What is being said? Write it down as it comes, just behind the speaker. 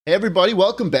Hey everybody,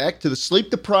 welcome back to the Sleep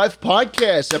Deprived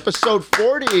Podcast, episode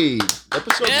 40.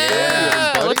 Episode 40,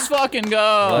 everybody. Let's fucking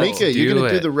go. Mika, you're going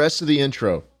to do the rest of the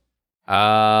intro.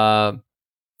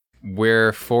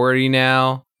 We're 40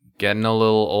 now, getting a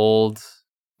little old,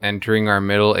 entering our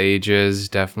middle ages,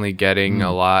 definitely getting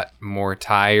a lot more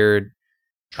tired,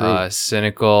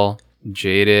 cynical,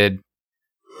 jaded.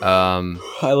 I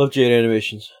love Jade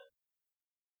Animations.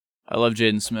 I love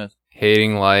Jaden Smith.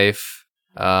 Hating life.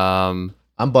 I'm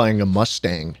buying a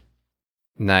Mustang.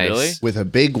 Nice. Really? With a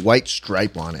big white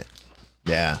stripe on it.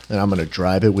 Yeah, and I'm going to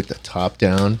drive it with the top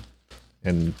down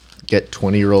and get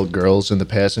 20-year-old girls in the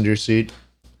passenger seat.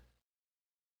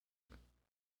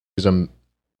 Because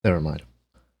never mind.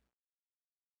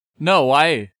 No,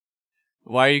 why?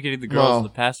 Why are you getting the girls in the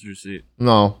passenger seat?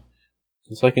 No.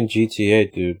 It's like in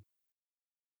GTA, dude.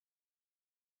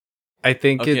 I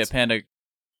think Okay, it's... Panda.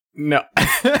 No.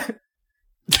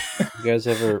 You guys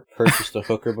ever purchased a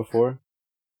hooker before?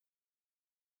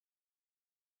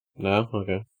 No?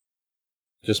 Okay.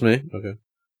 Just me? Okay.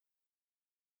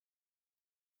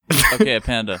 Okay,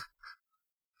 Panda.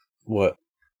 What?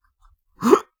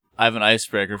 I have an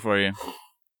icebreaker for you.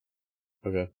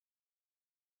 Okay.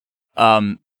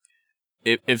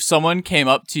 If someone came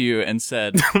up to you and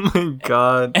said, Oh my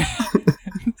god.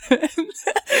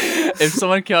 if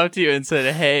someone came up to you and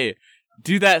said, "Hey,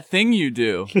 do that thing you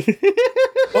do,"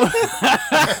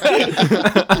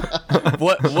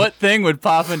 what thing would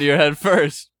pop into your head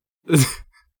first?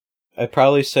 I'd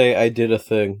probably say I did a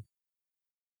thing.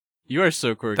 You are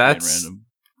so quirky That's and random.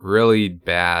 really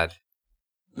bad.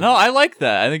 No, I like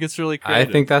that. I think it's really creative.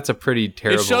 I think that's a pretty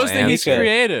terrible it shows that he's answer.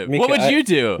 creative. Mika, what would you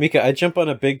do? Mika, I'd jump on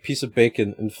a big piece of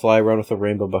bacon and fly around with a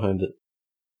rainbow behind it.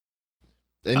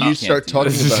 And I you can't start do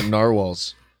talking this. about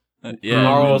narwhals. Yeah,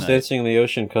 Narwhals midnight. dancing in the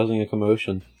ocean, causing a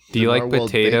commotion. Do you The like narwhal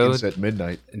potato? bacons at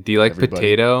midnight. Do you like everybody.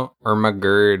 potato or my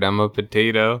gird? I'm a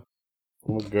potato.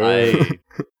 I'm a gird.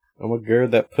 I'm a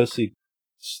gird that pussy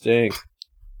stink.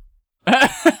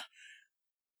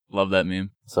 Love that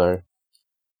meme. Sorry.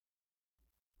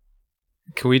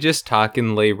 Can we just talk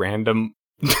and lay random?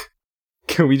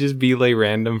 Can we just be lay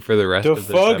random for the rest The of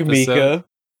this fuck, episode?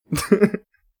 Mika.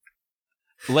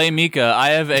 Lay Mika, I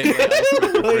have a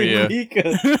icebreaker for you.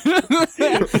 Mika.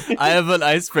 I have an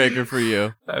icebreaker for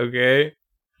you. Okay.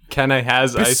 Can I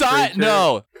has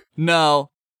icebreaker?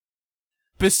 No.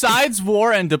 Besides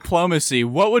war and diplomacy,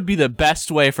 what would be the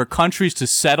best way for countries to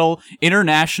settle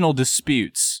international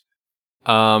disputes?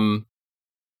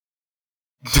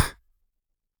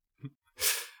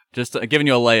 Just giving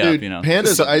you a layup, Dude, you know.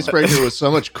 Panda's icebreaker was so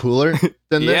much cooler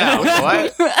than Yeah,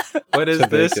 that. what? What is To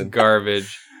this bacon.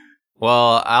 garbage?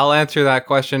 Well, I'll answer that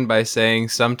question by saying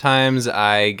sometimes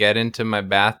I get into my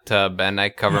bathtub and I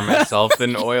cover myself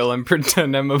in oil and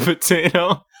pretend I'm a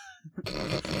potato.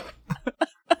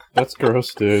 That's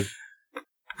gross, dude.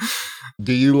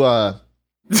 Do you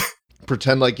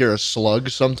pretend like you're a slug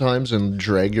sometimes and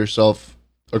drag yourself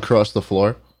across the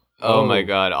floor? Oh my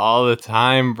god, all the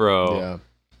time, bro. Yeah.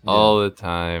 All the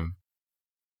time.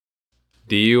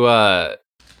 Do you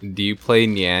play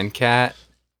Nyan Cat?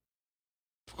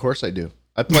 Of course I do.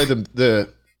 I play the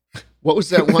what was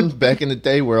that one back in the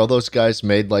day where all those guys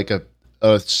made like a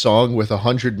song with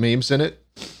 100 memes in it?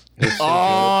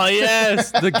 Oh,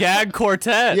 yes, the gag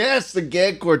quartet. Yes, the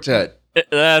Gag Quartet.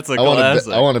 That's a I want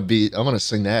classic. to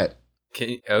sing that.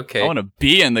 Okay. I want to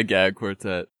be in the gag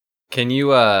quartet. Can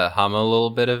you hum a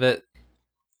little bit of it?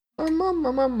 The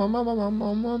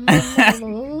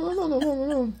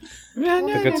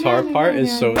guitar part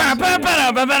is so insane.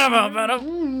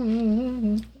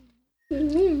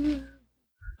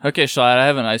 Okay, Shalad, I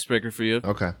have an icebreaker for you.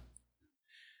 Okay.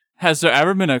 Has there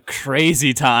ever been a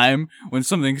crazy time when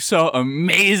something so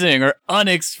amazing or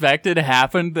unexpected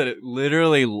happened that it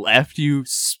literally left you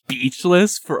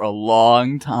speechless for a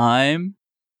long time?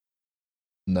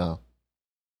 No.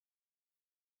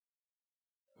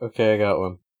 Okay, I got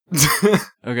one.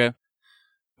 Okay.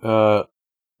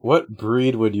 What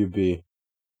breed would you be?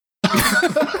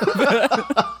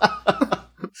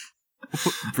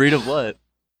 Breed of what?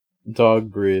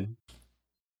 Dog breed.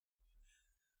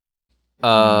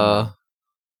 I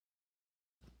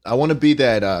want to be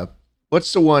that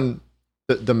what's the one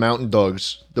the mountain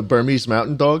dogs, the Burmese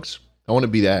mountain dogs? I want to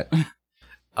be that.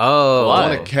 Oh, Why? I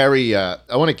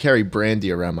want to carry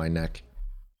brandy around my neck.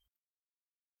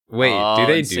 wait, do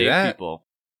they and do save that? People.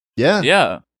 Yeah.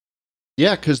 Yeah.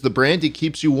 Yeah, cuz the brandy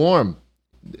keeps you warm.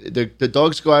 The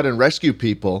dogs go out and rescue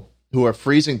people who are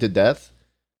freezing to death.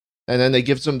 And then they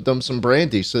give them some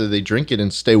brandy so that they drink it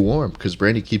and stay warm cuz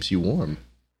brandy keeps you warm.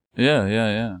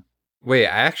 Yeah. Wait, I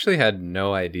actually had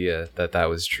no idea that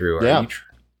was true. Are Yeah. you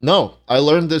No, I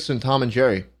learned this in Tom and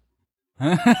Jerry.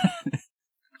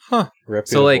 Huh.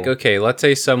 So, like, okay, let's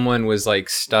say someone was, like,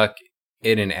 stuck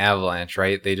in an avalanche,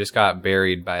 right? They just got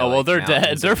buried by, Oh, well, like, they're dead.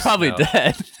 mountains They're of probably snow.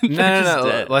 dead. No, They're just no.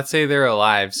 dead. Let's say they're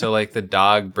alive. So, like, the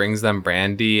dog brings them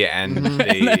brandy and And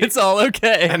they... then it's all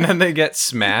okay. and then they get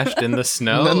smashed in the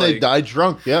snow. And then they like- die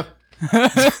drunk. Yeah.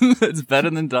 It's better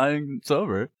than dying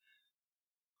sober.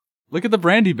 Look at the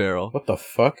brandy barrel. What the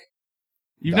fuck?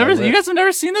 You Diet. guys have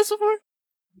never seen this before?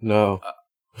 No.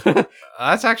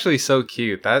 That's actually so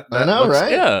cute. That I know, looks-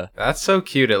 right? Yeah. That's so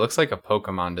cute. It looks like a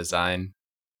Pokemon design.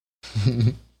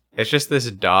 It's just this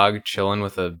dog chilling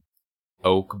with a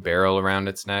oak barrel around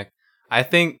its neck. I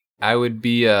think I would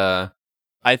be I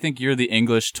think you're the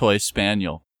English toy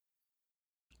spaniel.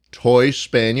 Toy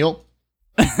spaniel.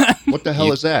 What the hell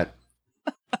You- is that?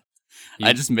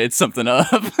 I just made something up.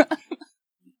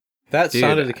 That Dude,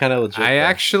 sounded kind of legit. I though.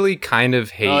 actually kind of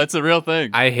hate. Oh, it's a real thing.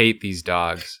 I hate these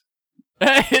dogs.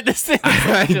 This thing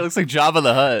it looks like Jabba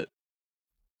the Hutt.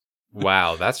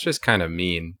 Wow, that's just kind of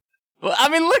mean. Well, I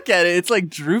mean, look at it. It's like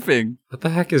drooping. What the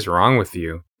heck is wrong with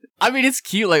you? I mean, it's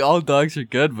cute. Like, all dogs are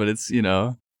good, but it's,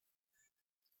 Yeah.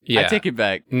 I take it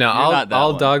back. No, You're all not that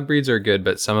one. dog breeds are good,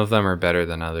 but some of them are better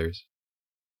than others.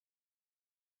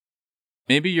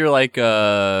 Maybe you're like,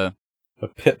 A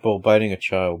pit bull biting a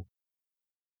child.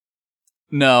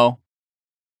 no.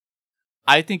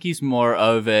 I think he's more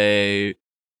of a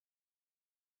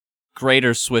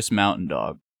greater Swiss mountain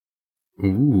dog.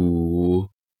 Ooh.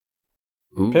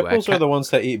 Pit bulls are the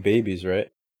ones that eat babies, right?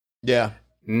 Yeah.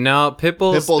 No, pit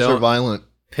bulls. Pit bulls are violent.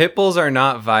 Pit bulls are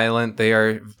not violent. They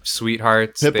are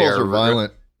sweethearts. Pit They bulls are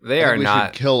violent. They I are think we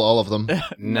not. should kill all of them.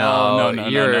 No,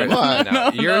 you're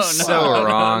you're so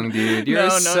wrong, dude. You're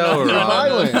so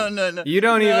wrong. No. You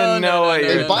don't even know what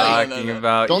They you're bite. talking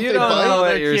about. Don't You they don't bite? know what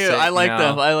They're you're cute. saying. I like No.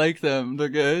 them. I like them. They're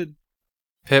good.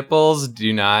 Pit bulls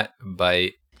do not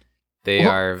bite. They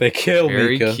are They kill,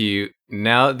 very Mika. cute.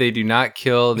 No, they do not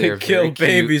kill. They They are kill very cute.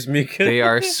 babies, Mika. They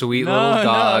are sweet little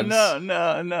dogs.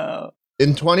 No.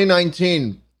 In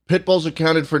 2019, pit bulls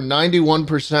accounted for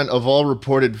 91% of all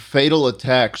reported fatal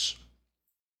attacks.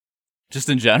 Just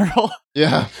in general.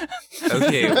 Yeah.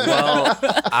 Okay, well,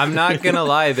 I'm not gonna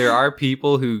lie. There are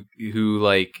people who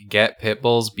like get pit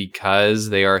bulls because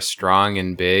they are strong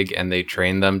and big, and they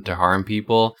train them to harm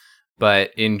people.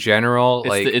 But in general,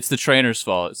 It's the trainer's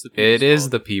fault. It's the it is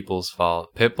fault. the people's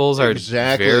fault. Pit bulls are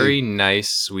Exactly. very nice,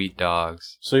 sweet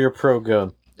dogs. So you're pro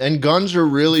gun. And guns are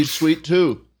really sweet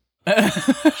too.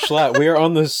 Schlatt, we are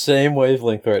on the same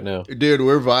wavelength right now. Dude,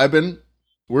 we're vibing.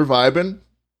 We're vibing.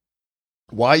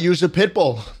 Why use a pit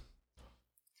bull?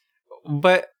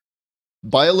 But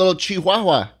Buy a little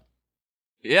chihuahua.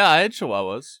 Yeah, I had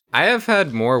chihuahuas. I have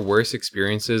had more worse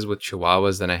experiences with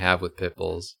chihuahuas than I have with pit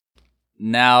bulls.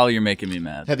 Now you're making me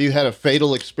mad. Have you had a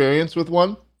fatal experience with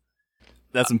one?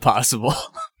 That's impossible.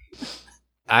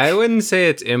 I wouldn't say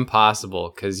it's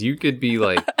impossible, because you could be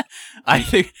like, I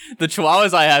think the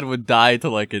chihuahuas I had would die to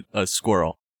like a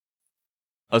squirrel.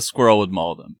 A squirrel would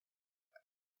maul them.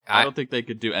 I don't think they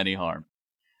could do any harm.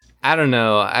 I don't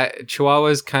know.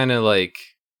 Chihuahuas kind of like...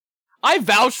 I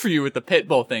vouched for you with the pit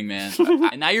bull thing, man.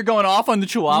 And now you're going off on the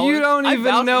chihuahua. You don't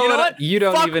even know what You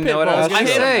know I Fuck was gonna pit bulls.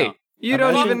 say. You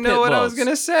don't Fuck even know pit what I was bulls.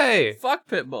 gonna say. Fuck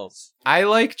pit bulls. I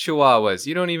like chihuahuas.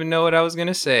 You don't even know what I was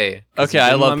gonna say. 'Cause Okay, you I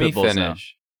didn't love let me pit bulls now.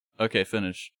 finish. Okay,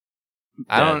 finish.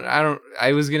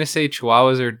 I was gonna say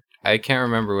chihuahuas are. I can't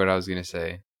remember what I was gonna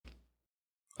say.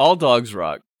 All dogs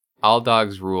rock. All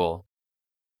dogs rule.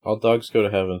 All dogs go to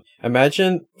heaven.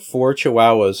 Imagine 4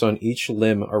 chihuahuas on each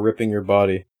limb are ripping your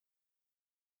body.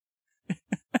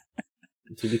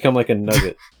 You become like a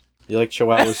nugget. You like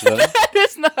chihuahuas venom? That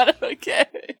is not okay.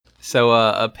 So,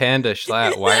 a panda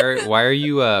Schlatt, why are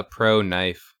you pro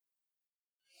knife?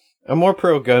 I'm more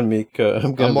pro gun, Mika.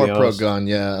 I'm I'm more be pro honest. gun,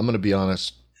 yeah. I'm going to be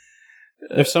honest.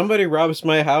 If somebody robs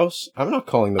my house, I'm not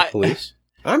calling the police.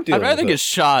 I'm dealing I'd rather with get it.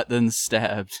 shot than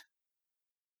stabbed.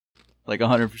 Like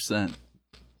 100%.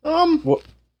 What?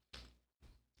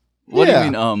 What do Yeah.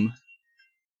 you mean,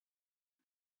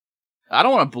 I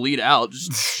don't want to bleed out.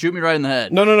 Just shoot me right in the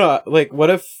head. No. Like, what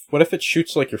if it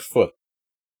shoots like your foot?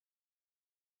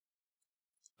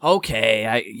 Okay,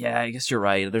 I guess you're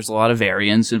right. There's a lot of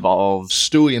variance involved.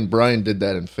 Stewie and Brian did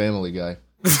that in Family Guy.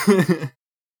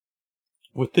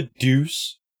 With the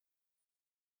deuce?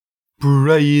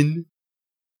 Brian.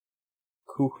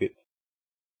 Cool it.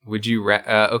 Would you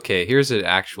okay, here's an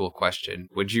actual question.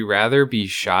 Would you rather be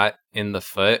shot in the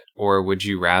foot, or would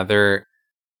you rather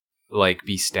like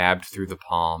be stabbed through the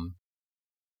palm?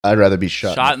 I'd rather be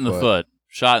shot in the foot.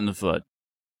 Shot in the foot.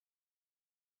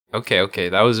 Okay.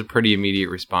 That was a pretty immediate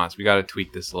response. We got to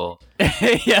tweak this a little.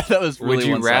 Yeah, that was really Would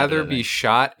you one-sided, rather I be think.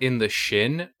 shot in the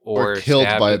shin Or killed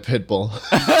stabbed by a with- pit bull.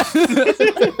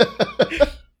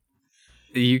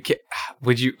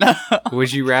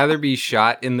 Would you rather be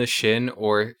shot in the shin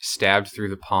or stabbed through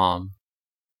the palm?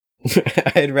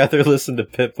 I'd rather listen to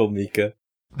Pitbull, Mika.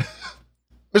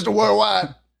 Mr.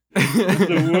 Worldwide.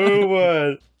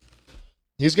 What?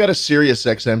 He's got a Sirius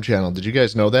XM channel. Did you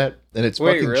guys know that? And it's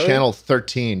Wait, fucking really? channel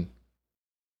 13.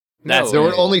 That's- There way.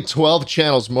 were only 12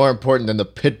 channels more important than the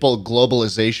Pitbull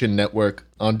Globalization Network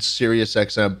on Sirius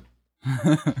XM.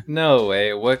 No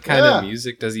way. What kind Yeah. of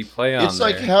music does he play on It's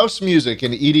like there? house music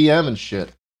and EDM and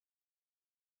shit.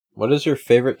 What is your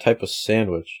favorite type of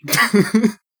sandwich?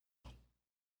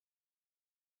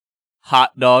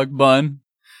 Hot dog bun.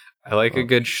 I like a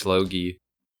good shlogi.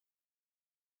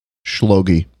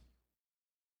 Schlogi.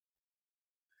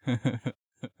 How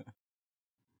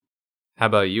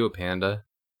about you, Panda?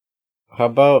 How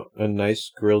about a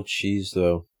nice grilled cheese,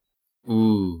 though?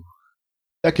 Ooh.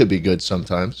 That could be good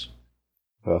sometimes.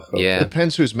 Yeah.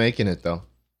 Depends who's making it, though.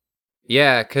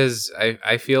 Yeah, because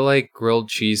I feel like grilled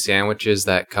cheese sandwiches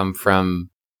that come from,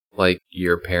 like,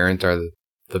 your parent are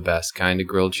the best kind of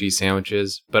grilled cheese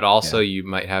sandwiches. But also, you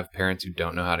might have parents who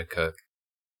don't know how to cook.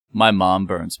 My mom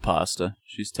burns pasta.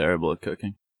 She's terrible at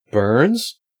cooking.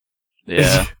 Burns?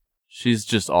 Yeah. She's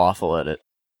just awful at it.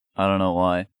 I don't know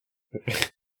why.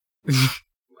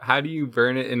 How do you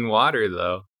burn it in water,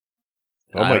 though?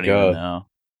 Oh I my don't even god. know.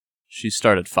 She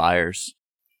started fires.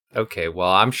 Okay,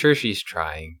 well, I'm sure she's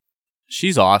trying.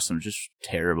 She's awesome, just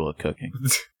terrible at cooking.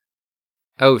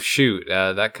 Oh, shoot.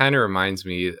 That kind of reminds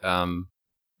me. Oh,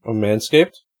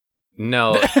 Manscaped?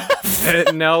 No.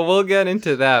 No, we'll get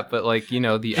into that, but, like, you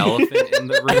know, the elephant in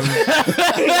the room.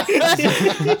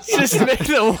 Just make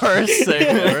the worst thing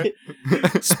ever.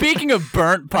 Speaking of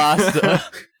burnt pasta,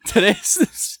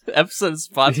 today's episode is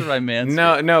sponsored by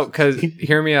Manscaped. No, because,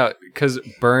 hear me out, because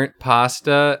burnt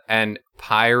pasta and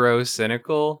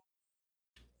pyrocynical.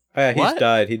 Oh, yeah,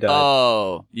 What? he died.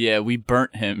 Oh, yeah, we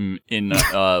burnt him in,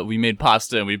 we made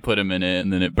pasta and we put him in it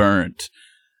and then it burnt.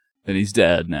 And he's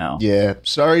dead now. Yeah,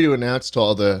 sorry to announce to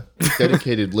all the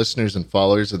dedicated listeners and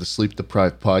followers of the Sleep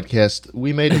Deprived podcast,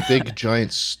 we made a big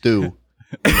giant stew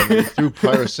and we threw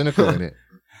pyrocynical in it.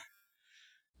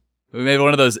 We made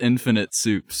one of those infinite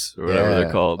soups, or whatever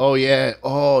they're called. Oh, yeah.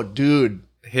 Oh, dude.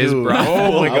 His Dude. broth.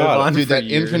 Oh my will God. go on Dude, for that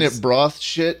years. infinite broth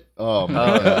shit. Oh,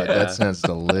 my Oh, God. yeah. That sounds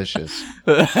delicious.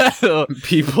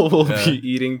 People will Yeah. be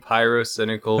eating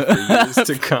pyrocynical for years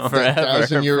to come. Forever.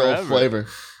 1,000-year-old forever.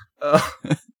 flavor.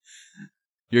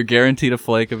 You're guaranteed a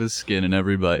flake of his skin in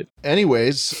every bite.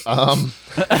 Anyways,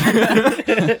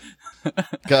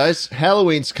 guys,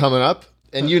 Halloween's coming up,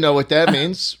 and you know what that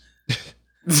means.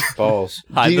 Balls.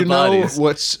 Hide Do you the know bodies.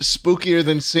 what's spookier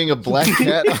than seeing a black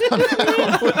cat on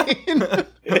Halloween?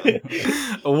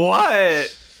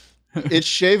 What? It's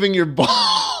shaving your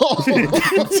balls.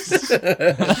 That's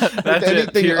it,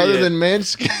 Anything other period. than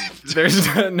Manscaped. There's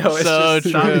no, it's So just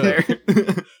stop true. there.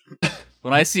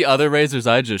 When I see other razors,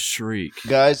 I just shriek.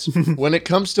 Guys, when it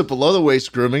comes to below the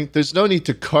waist grooming, there's no need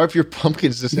to carve your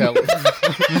pumpkins this Halloween.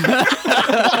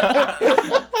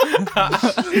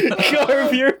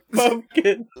 Carve your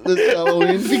pumpkin. This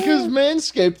Halloween because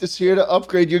Manscaped is here to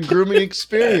upgrade your grooming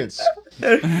experience.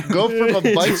 Go from a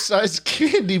bite-sized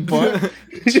candy bar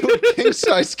to a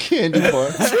king-sized candy bar.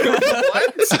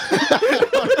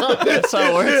 That's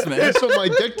how it works, man. That's what my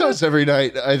dick does every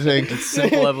night, I think.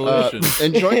 Simple evolution.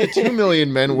 And join the 2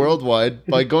 million men worldwide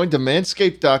by going to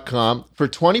manscaped.com for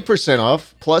 20%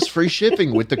 off plus free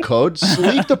shipping with the code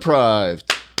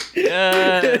SLEEPDEPRIVed.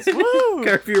 Yes. Woo.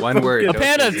 Carve your One pumpkin. word. A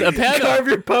panda. Carve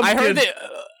your pumpkin. I heard that.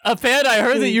 I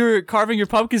heard that you were carving your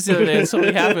pumpkins the other day and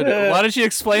something happened. Why don't you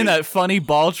explain that funny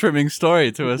ball trimming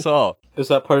story to us all? Is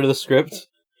that part of the script?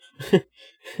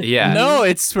 Yeah. No,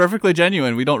 it's perfectly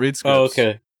genuine. We don't read scripts. Oh,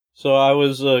 okay. So I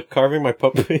was carving my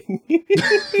pumpkin.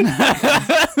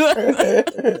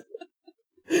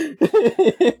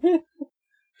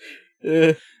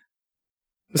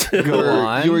 Go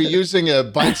on. You were using a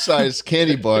bite-sized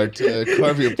candy bar to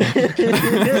carve your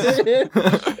pumpkin.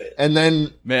 And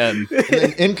then Man,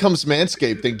 in comes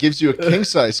Manscaped and gives you a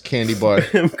king-size candy bar.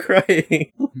 I'm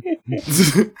crying.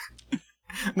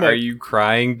 Are you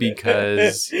crying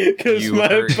because Because you my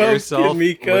hurt yourself? pumpkin,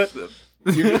 Mika. with the-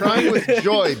 You're crying with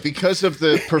joy because of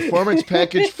the Performance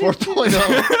Package 4.0.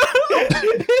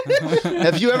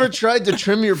 Have you ever tried to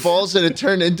trim your balls and it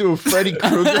turned into a Freddy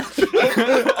Krueger?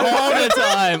 all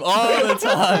the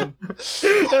time.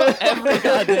 Every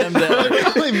goddamn day.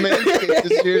 Really, Manscaped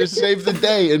is here to save the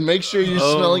day and make sure you're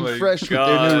Oh smelling my fresh with their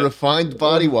God. new refined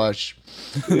body wash.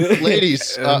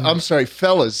 Ladies, I'm sorry,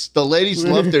 fellas. The ladies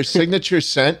love their signature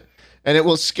scent, and it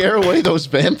will scare away those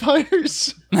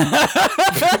vampires. What?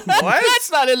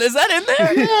 That's not in. Is that in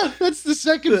there? Yeah, that's the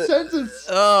second sentence.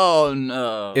 Oh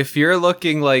no! If you're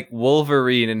looking like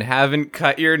Wolverine and haven't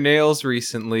cut your nails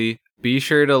recently, be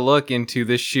sure to look into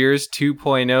the Shears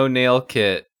 2.0 nail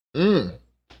kit.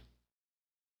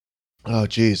 Oh,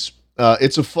 jeez.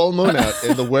 It's a full moon out,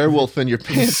 and the werewolf in your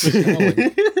pants is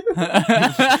howling.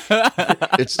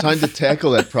 It's time to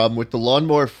tackle that problem with the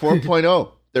Lawnmower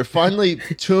 4.0. They're finely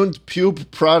tuned pube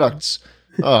products.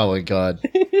 Oh, my God.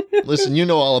 Listen, you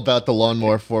know all about the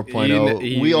Lawnmower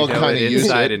 4.0. We all kind of use it.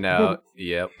 Inside and out.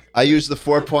 Yep. I use the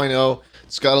 4.0.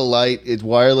 It's got a light. It's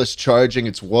wireless charging.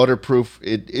 It's waterproof.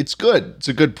 It's good. It's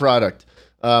a good product.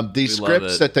 These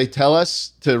scripts that they tell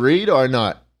us to read are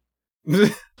not.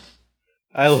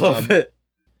 I love it.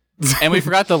 And we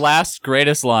forgot the last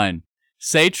greatest line.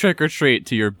 Say trick or treat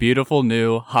to your beautiful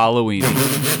new Halloween.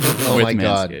 Oh my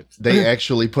God. They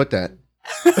actually put that.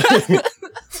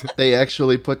 They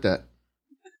actually put that.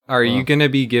 Are you going to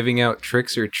be giving out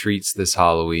tricks or treats this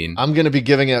Halloween? I'm going to be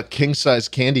giving out king-size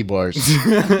candy bars.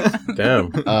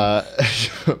 Damn. I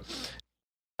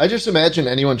just imagine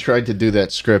anyone tried to do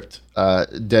that script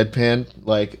deadpan,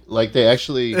 like they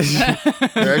actually,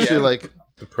 they're actually like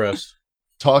Depressed.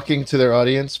 Talking to their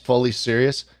audience, fully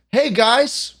serious. Hey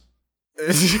guys,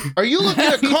 are you looking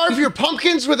to carve your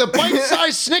pumpkins with a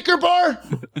bite-sized Snicker bar?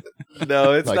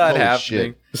 No, it's like, not holy happening.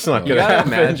 shit. It's not You gonna gotta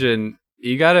happen.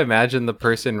 imagine the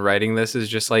person writing this is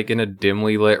just like in a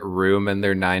dimly lit room in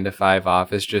their 9-to-5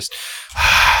 office, just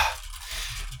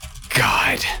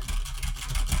God.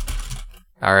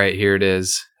 All right, here it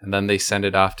is, and then they send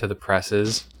it off to the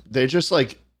presses. They're just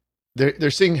like, they're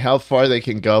seeing how far they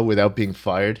can go without being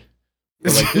fired.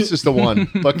 They're like, this is the one.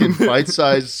 Fucking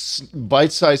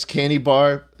bite-sized candy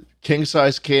bar,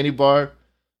 king-size candy bar.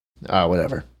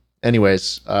 Whatever.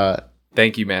 Anyways,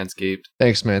 Thank you, Manscaped.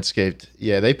 thanks, Manscaped.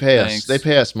 Yeah, they pay Thanks. us. They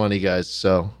pay us money, guys.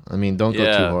 So, I mean, don't go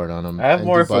Yeah. too hard on them. I have And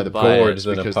more do of buy a the gourd products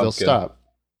than a because they'll pumpkin. stop.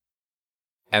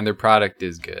 And their product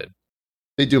is good.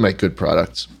 They do make good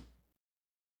products.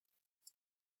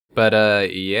 But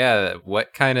yeah,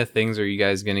 what kind of things are you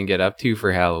guys gonna get up to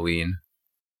for Halloween?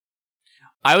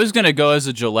 I was gonna go as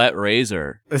a Gillette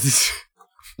razor.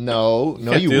 No,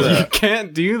 Can't you do wouldn't. You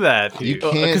can't do that. You dude.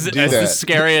 can't Because do it's the that.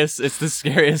 scariest. It's the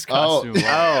scariest Oh. costume.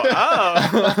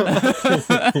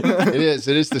 It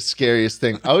is the scariest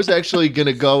thing. I was actually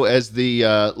gonna go as the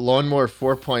Lawnmower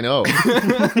 4.0.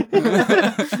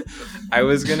 I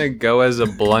was gonna go as a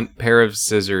blunt pair of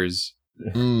scissors.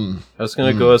 Mm. I was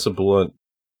gonna go as a blunt.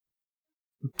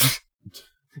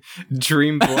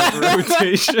 Dream blunt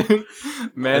rotation.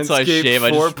 That's why I Manscaped shave, I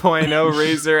just- 4.0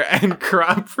 razor and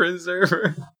crop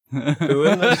preserver. Who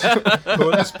in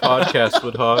this podcast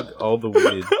would hog all the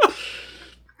weed?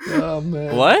 Oh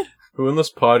man. What? Who in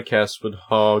this podcast would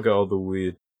hog all the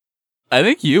weed? I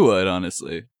think you would,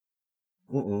 honestly.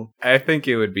 Mm-mm. I think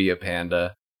it would be a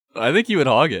panda. I think you would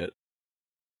hog it.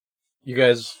 You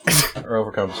guys are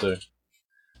overcompensating.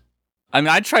 I mean,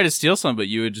 I'd try to steal some, but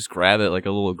you would just grab it like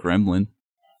a little gremlin.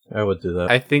 I would do that.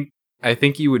 I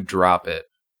think you would drop it.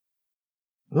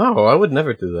 No, I would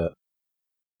never do that.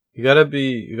 You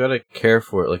gotta care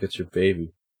for it like it's your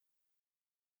baby.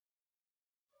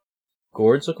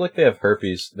 Gourds look like they have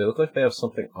herpes. They look like they have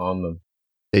something on them.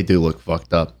 They do look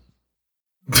fucked up.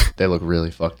 They look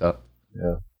really fucked up.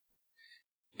 Yeah.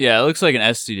 Yeah, it looks like an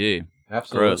STD.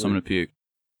 Absolutely. Gross, I'm gonna puke.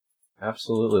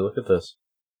 Absolutely. Look at this.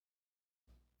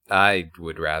 I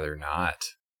would rather not.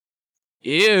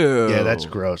 Ew. Yeah, that's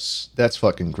gross. That's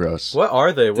fucking gross. What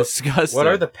are they? Disgusting. What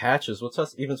are the patches? What's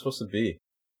that even supposed to be?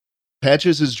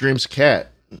 Patches is Dream's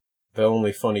cat. The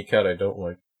only funny cat I don't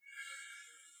like.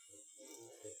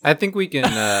 I think we can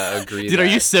agree. Dude, are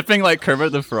you that- sipping like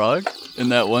Kermit the Frog in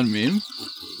that one meme?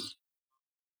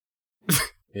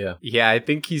 Yeah. Yeah, I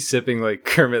think he's sipping like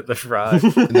Kermit the Frog.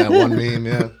 In that one meme,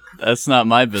 yeah. That's not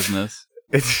my business.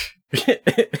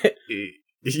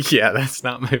 Yeah, that's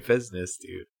not my business,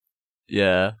 dude.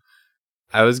 Yeah.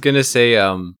 I was gonna say,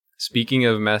 speaking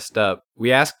of messed up,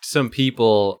 we asked some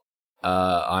people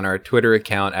on our Twitter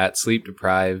account at Sleep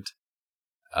Deprived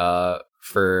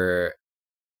for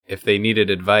if they needed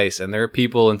advice, and there are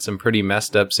people in some pretty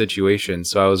messed up situations.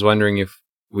 So I was wondering if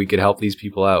we could help these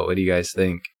people out. What do you guys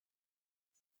think?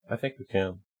 I think we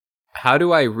can. How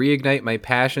do I reignite my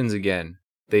passions again?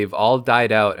 They've all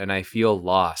died out, and I feel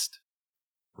lost.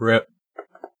 Rip.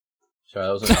 Sorry,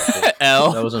 that wasn't helpful.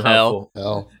 L. That wasn't L.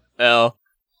 helpful. L.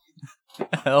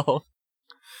 L.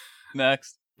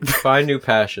 Next. Find new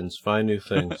passions. Find new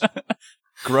things.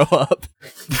 Grow up.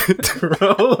 Grow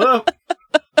up.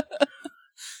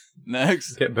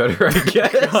 Next. Get better, I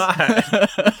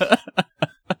guess.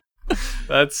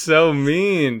 That's so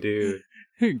mean, dude.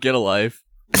 Get a life.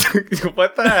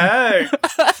 What the heck?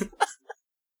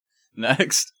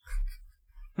 Next.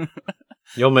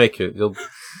 You'll make it.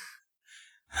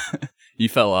 You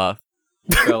fell off.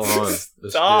 Fell on.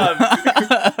 Stop.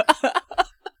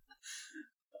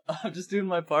 I'm just doing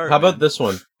my part. How about this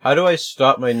one? How do I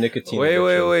stop my nicotine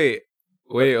addiction?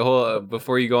 Wait, hold up.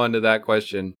 Before you go on to that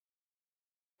question,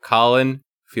 Colin,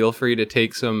 feel free to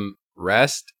take some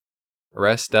rest.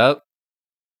 Rest up.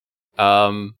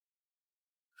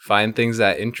 Find things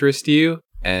that interest you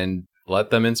and let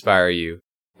them inspire you.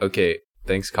 Okay,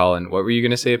 thanks, Colin. What were you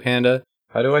gonna say, Panda?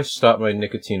 How do I stop my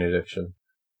nicotine addiction?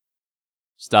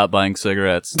 Stop buying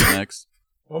cigarettes. Next.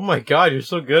 Oh my god, you're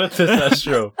so good at this,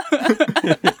 Astro.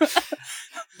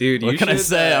 Dude, What can I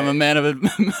say? I'm a man of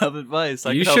advice.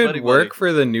 I you can help should anybody. work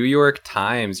for the New York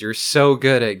Times. You're so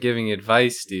good at giving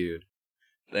advice, dude.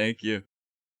 Thank you.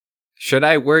 Should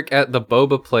I work at the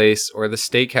boba place or the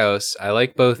steakhouse? I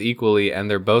like both equally, and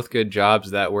they're both good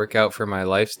jobs that work out for my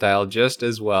lifestyle just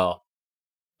as well.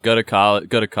 Go to college.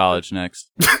 Go to college next.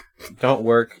 Don't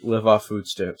work, live off food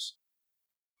stamps.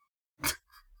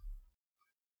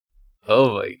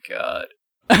 Oh my god.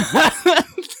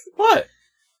 What?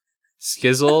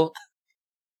 Skizzle,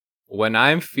 when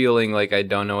I'm feeling like I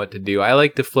don't know what to do, I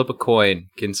like to flip a coin,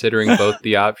 considering both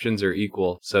the options are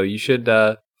equal. So you should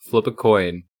flip a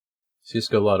coin.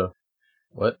 Cisco Lotto.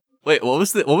 What? Wait, what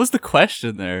was the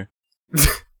question there?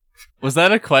 Was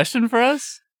that a question for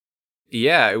us?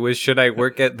 Yeah, it was, should I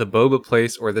work at the boba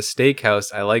place or the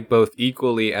steakhouse? I like both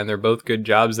equally, and they're both good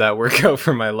jobs that work out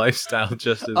for my lifestyle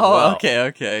just as well. Oh,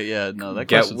 okay, yeah, no, that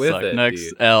Get question with sucked. it, Next,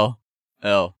 dude. L.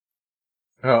 Oh,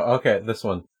 okay, this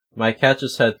one. My cat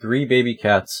just had 3 baby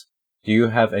cats. Do you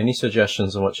have any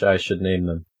suggestions on what I should name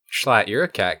them? Schlatt, you're a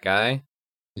cat guy.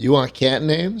 You want cat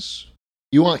names?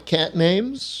 You want cat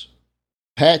names?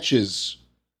 Patches.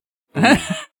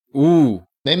 Ooh.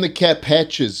 Name the cat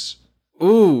Patches.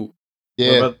 Ooh. What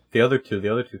Yeah, about the other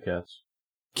two cats?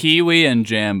 Kiwi and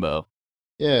Jambo.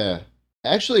 yeah.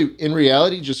 Actually, in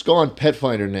reality, just go on Pet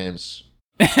Finder names.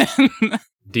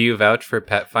 Do you vouch for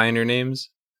pet finder names?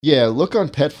 Yeah, look on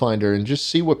Pet Finder and just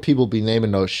see what people be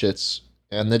naming those shits,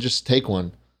 and then just take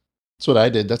one. That's what I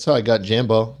did. That's how I got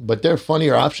Jambo. But there are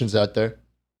funnier options out there.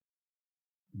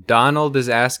 Donald is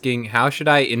asking, how should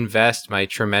I invest my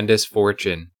tremendous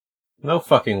fortune? No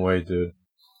fucking way, dude.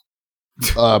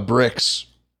 Bricks.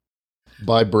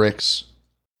 Buy bricks.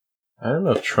 I don't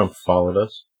know if Trump followed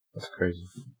us. That's crazy.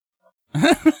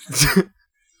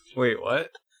 Wait,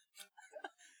 what?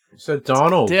 You said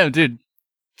Donald. Damn, dude.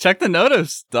 Check the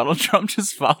notice. Donald Trump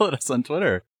just followed us on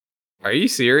Twitter. Are you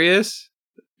serious?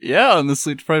 Yeah, on the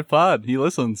Sleep Deprived Pod. He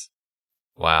listens.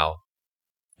 Wow.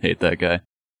 Hate that guy.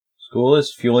 School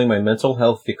is fueling my mental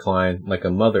health decline like a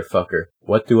motherfucker.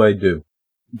 What do I do?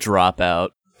 Drop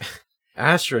out.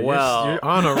 Astra, Well. you're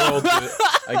on a roll, dude.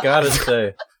 I gotta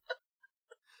say.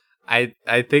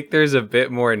 I think there's a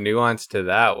bit more nuance to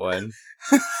that one.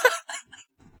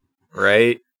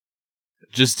 Right?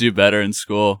 Just do better in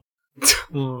school.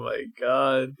 Oh my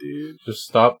god, dude. Just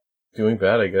stop doing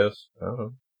bad, I guess. I don't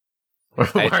know.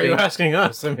 Why are you think- asking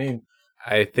us? I mean,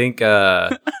 I think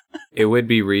it would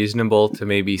be reasonable to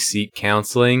maybe seek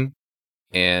counseling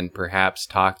and perhaps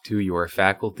talk to your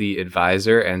faculty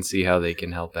advisor and see how they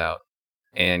can help out.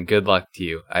 And good luck to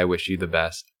you. I wish you the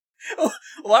best.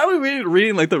 Why are we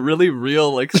reading like the really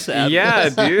real, like sad? Yeah,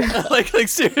 dude. like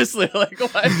seriously, like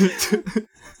what?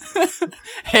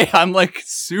 Hey, I'm like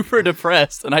super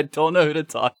depressed and I don't know who to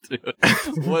talk to.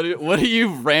 What do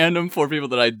you random 4 people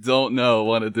that I don't know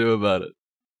want to do about it?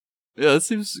 Yeah, that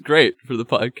seems great for the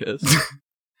podcast.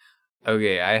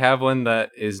 Okay, I have one that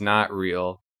is not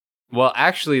real. Well,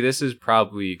 actually, this is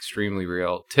probably extremely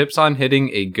real. Tips on hitting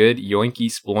a good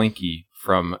yoinky sploinky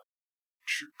from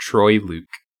Troy Luke.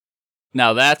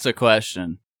 Now that's a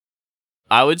question.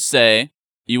 I would say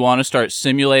you want to start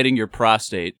simulating your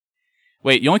prostate.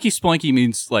 Wait, yoinky sploinky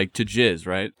means like to jizz,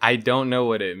 right? I don't know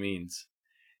what it means.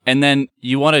 And then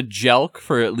you want to jelk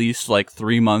for at least like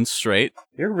 3 months straight.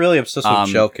 you're really obsessed with Um,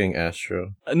 jelking,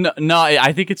 Astro. No,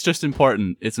 I think it's just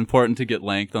important. It's important to get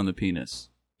length on the penis.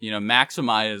 You know,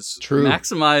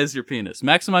 maximize your penis.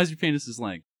 Maximize your penis's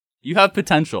length. You have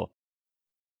potential.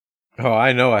 Oh,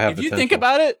 I know I have If you potential. think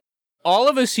about it, all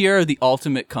of us here are the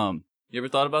ultimate cum. You ever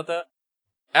thought about that?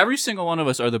 Every single one of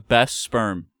us are the best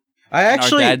sperm. I in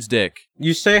actually, our dad's dick.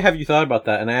 you say, have you thought about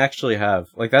that? And I actually have.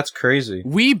 Like, that's crazy.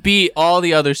 We beat all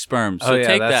the other sperm. So Oh, yeah,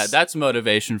 take that's- that. That's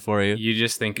motivation for you. You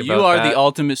just think about You are that. the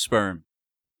ultimate sperm.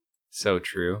 So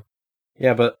true.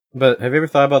 Yeah, but have you ever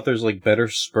thought about there's like better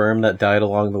sperm that died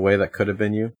along the way that could have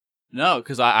been you? No,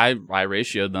 because I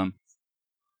ratioed them.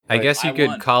 I guess you I could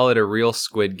won. call it a real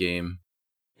Squid Game.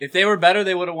 If they were better,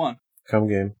 they would have won. Come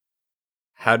game.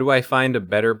 How do I find a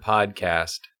better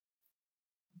podcast?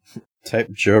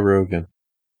 Type Joe Rogan.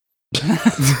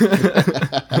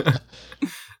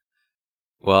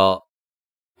 Well,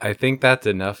 I think that's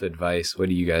enough advice. What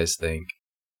do you guys think?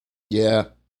 Yeah,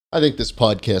 I think this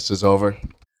podcast is over.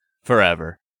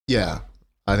 Forever. Yeah,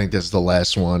 I think this is the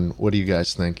last one. What do you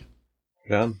guys think?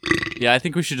 John? Yeah, I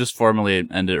think we should just formally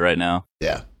end it right now.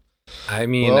 Yeah. I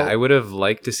mean, Well- I would have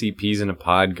liked to see Peas in a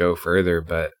Pod go further,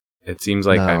 but it seems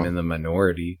like No. I'm in the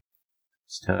minority.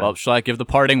 It's time. Well, shall I give the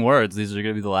parting words? These are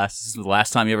going to be the last. This is the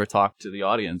last time you ever talk to the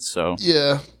audience. So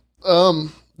Yeah.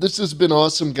 This has been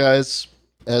awesome, guys.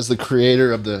 As the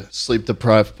creator of the Sleep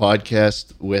Deprived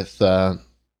podcast with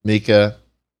Mika,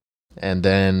 and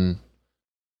then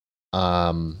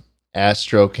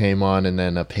Astro came on, and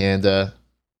then a Panda.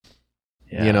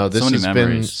 yeah, You know, so this many has been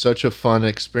memories. such a fun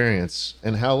experience.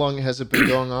 And how long has it been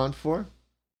going on for?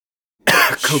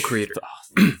 Co-creator.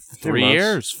 3 months.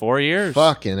 years, 4 years,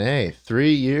 Fucking A.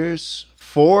 3 years?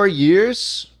 4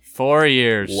 years? 4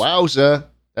 years. Wowza.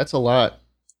 That's a lot.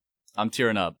 I'm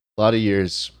tearing up. A lot of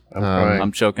years. I'm crying.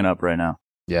 I'm choking up right now.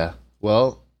 Yeah.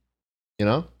 Well, you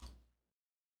know,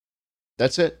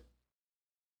 that's it.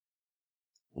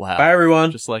 Wow. Bye,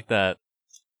 everyone. Just like that.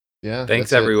 Yeah.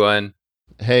 Thanks, that's it. everyone.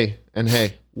 Hey,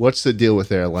 what's the deal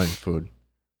with airline food?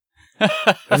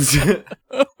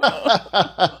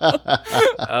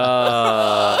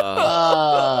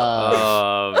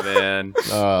 Oh man.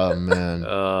 Oh man.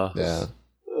 Uh, Yeah.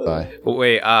 Bye.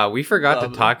 wait, we forgot to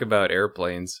talk about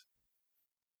airplanes.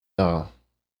 Oh.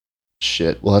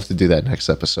 Shit. We'll have to do that next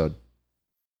episode.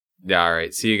 Yeah, all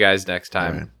right. See you guys next All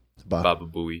time. right. Bye. Baba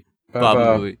booey. Bye-bye.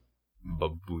 Baba Booey.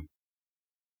 Baba booey.